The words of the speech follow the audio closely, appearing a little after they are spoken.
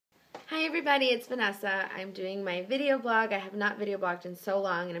Hi everybody, it's Vanessa. I'm doing my video blog. I have not video blogged in so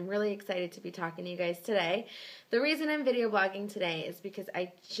long and I'm really excited to be talking to you guys today. The reason I'm video blogging today is because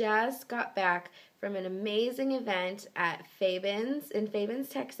I just got back from an amazing event at Fabens in Fabens,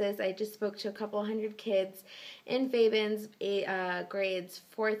 Texas. I just spoke to a couple hundred kids in Fabens, grades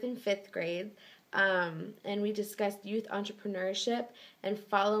 4th and 5th grade. And we discussed youth entrepreneurship and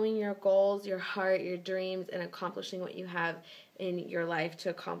following your goals, your heart, your dreams, and accomplishing what you have in your life to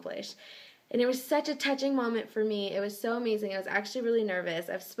accomplish. And it was such a touching moment for me. It was so amazing. I was actually really nervous.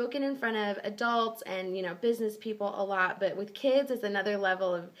 I've spoken in front of adults and, business people a lot, but with kids it's another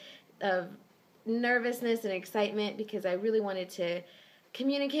level of nervousness and excitement because I really wanted to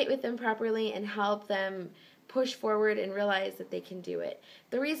communicate with them properly and help them push forward and realize that they can do it.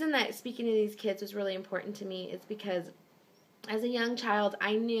 The reason that speaking to these kids was really important to me is because as a young child,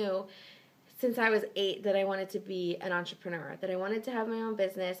 I knew since I was 8 that I wanted to be an entrepreneur, that I wanted to have my own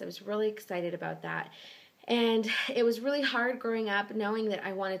business. I was really excited about that. And it was really hard growing up knowing that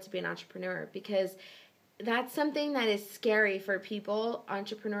I wanted to be an entrepreneur because that's something that is scary for people.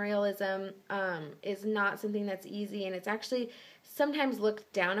 Entrepreneurialism is not something that's easy, and it's actually sometimes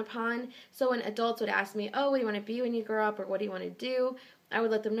looked down upon. So when adults would ask me, oh, what do you want to be when you grow up, or what do you want to do? I would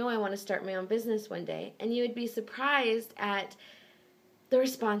let them know I want to start my own business one day. And you would be surprised at the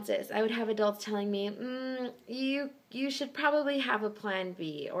responses. I would have adults telling me, you should probably have a plan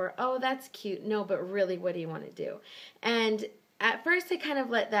B, or, oh, that's cute. No, but really, what do you want to do? And at first I kind of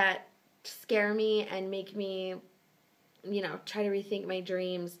let that scare me and make me, try to rethink my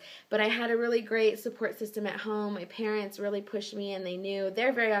dreams. But I had a really great support system at home. My parents really pushed me, and they knew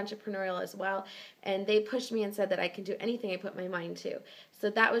they're very entrepreneurial as well. And they pushed me and said that I can do anything I put my mind to. So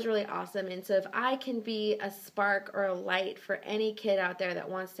that was really awesome. And so if I can be a spark or a light for any kid out there that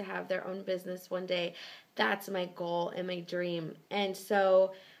wants to have their own business one day, that's my goal and my dream. And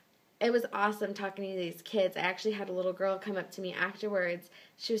so it was awesome talking to these kids. I actually had a little girl come up to me afterwards.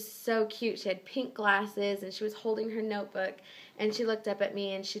 She was so cute. She had pink glasses, and she was holding her notebook, and she looked up at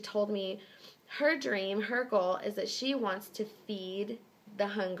me, and she told me her dream, her goal, is that she wants to feed the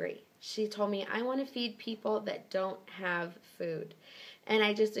hungry. She told me, I want to feed people that don't have food. And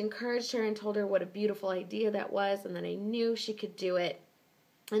I just encouraged her and told her what a beautiful idea that was, and that I knew she could do it.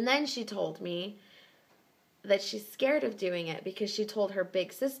 And then she told me that she's scared of doing it because she told her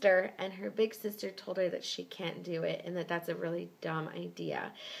big sister, and her big sister told her that she can't do it and that that's a really dumb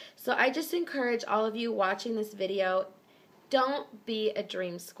idea. So I just encourage all of you watching this video, don't be a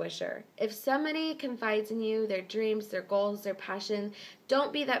dream squisher. If somebody confides in you, their dreams, their goals, their passion,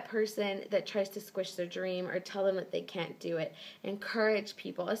 don't be that person that tries to squish their dream or tell them that they can't do it. Encourage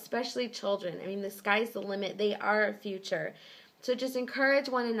people, especially children. I mean, the sky's the limit. They are our future. So just encourage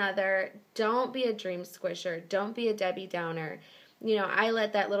one another. Don't be a dream squisher. Don't be a Debbie Downer. I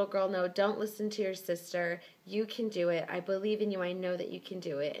let that little girl know, don't listen to your sister. You can do it. I believe in you. I know that you can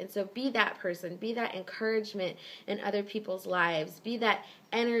do it. And so be that person. Be that encouragement in other people's lives. Be that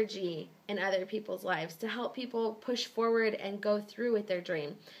energy in other people's lives to help people push forward and go through with their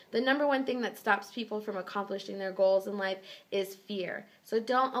dream. The number one thing that stops people from accomplishing their goals in life is fear. So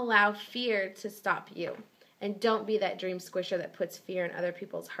don't allow fear to stop you. And don't be that dream squisher that puts fear in other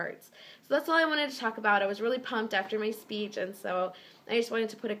people's hearts. So that's all I wanted to talk about. I was really pumped after my speech, and so I just wanted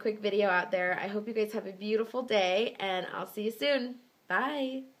to put a quick video out there. I hope you guys have a beautiful day, and I'll see you soon.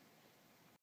 Bye.